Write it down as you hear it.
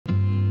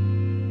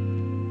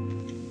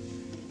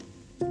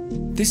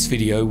This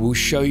video will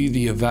show you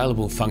the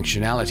available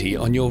functionality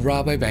on your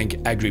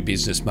Rabobank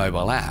Agribusiness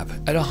mobile app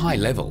at a high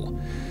level.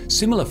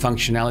 Similar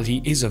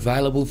functionality is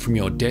available from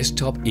your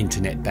desktop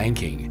internet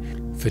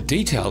banking. For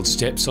detailed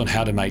steps on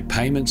how to make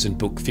payments and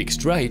book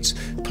fixed rates,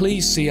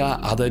 please see our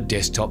other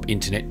desktop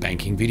internet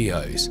banking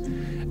videos.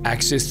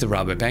 Access the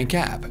Rabobank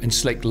app and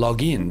select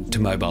Log In to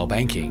mobile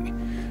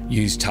banking.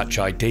 Use Touch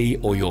ID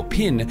or your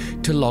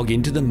PIN to log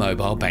into the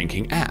mobile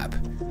banking app.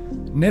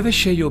 Never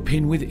share your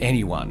PIN with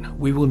anyone,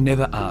 we will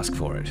never ask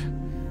for it.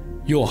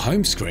 Your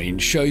home screen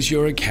shows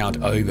your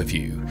account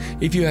overview.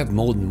 If you have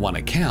more than one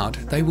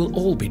account, they will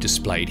all be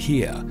displayed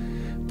here.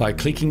 By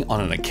clicking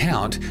on an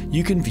account,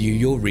 you can view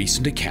your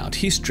recent account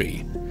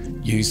history.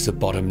 Use the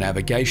bottom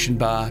navigation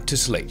bar to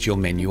select your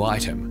menu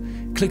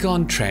item. Click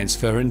on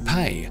Transfer and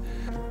Pay.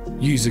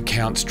 Use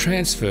Accounts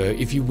Transfer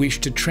if you wish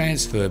to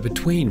transfer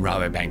between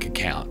Rabobank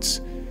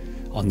accounts.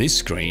 On this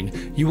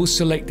screen, you will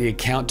select the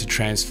account to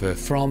transfer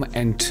from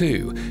and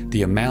to,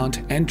 the amount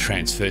and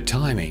transfer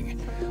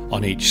timing.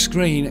 On each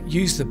screen,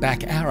 use the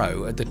back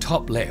arrow at the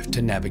top left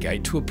to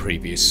navigate to a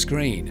previous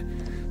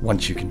screen.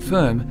 Once you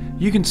confirm,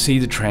 you can see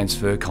the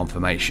transfer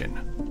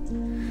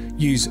confirmation.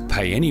 Use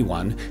Pay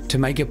Anyone to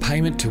make a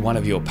payment to one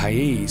of your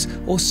payees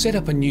or set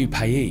up a new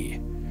payee.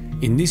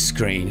 In this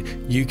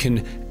screen, you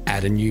can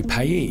add a new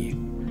payee.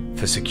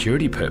 For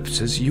security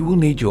purposes, you will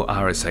need your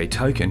RSA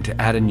token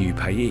to add a new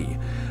payee.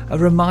 A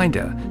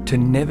reminder to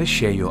never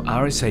share your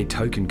RSA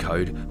token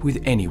code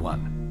with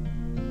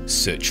anyone.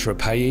 Search for a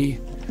payee.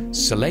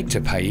 Select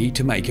a payee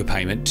to make a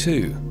payment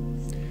to.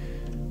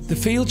 The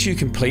fields you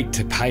complete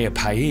to pay a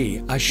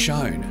payee are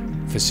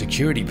shown. For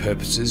security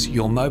purposes,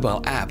 your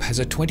mobile app has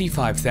a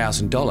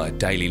 $25,000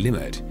 daily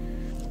limit.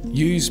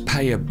 Use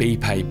Pay a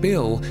BPAY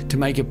bill to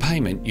make a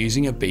payment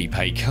using a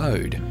BPAY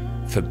code.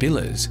 For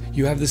billers,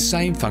 you have the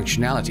same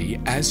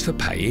functionality as for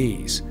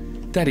payees.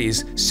 That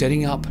is,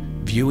 setting up,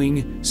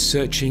 viewing,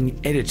 searching,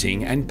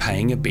 editing and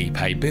paying a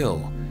BPAY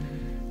bill.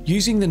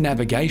 Using the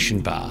navigation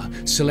bar,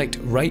 select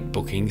Rate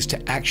Bookings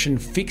to action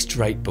fixed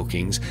rate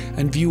bookings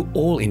and view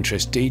all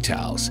interest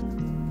details.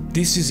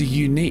 This is a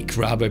unique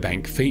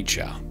Rabobank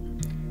feature.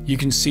 You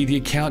can see the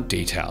account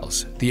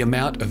details, the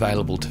amount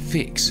available to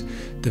fix,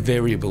 the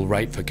variable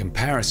rate for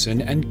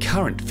comparison and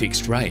current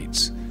fixed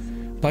rates.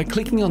 By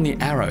clicking on the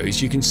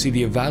arrows, you can see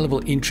the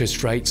available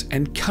interest rates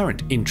and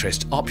current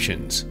interest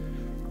options.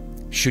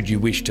 Should you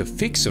wish to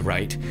fix a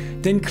rate,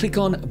 then click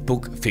on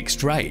Book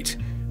Fixed Rate.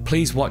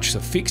 Please watch the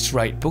fixed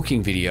rate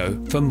booking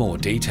video for more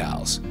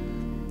details.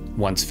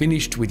 Once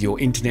finished with your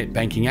internet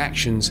banking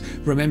actions,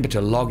 remember to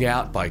log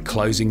out by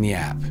closing the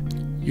app.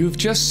 You have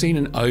just seen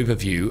an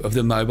overview of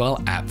the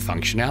mobile app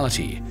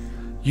functionality.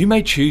 You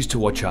may choose to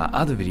watch our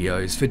other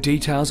videos for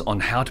details on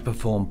how to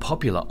perform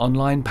popular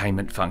online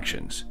payment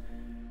functions.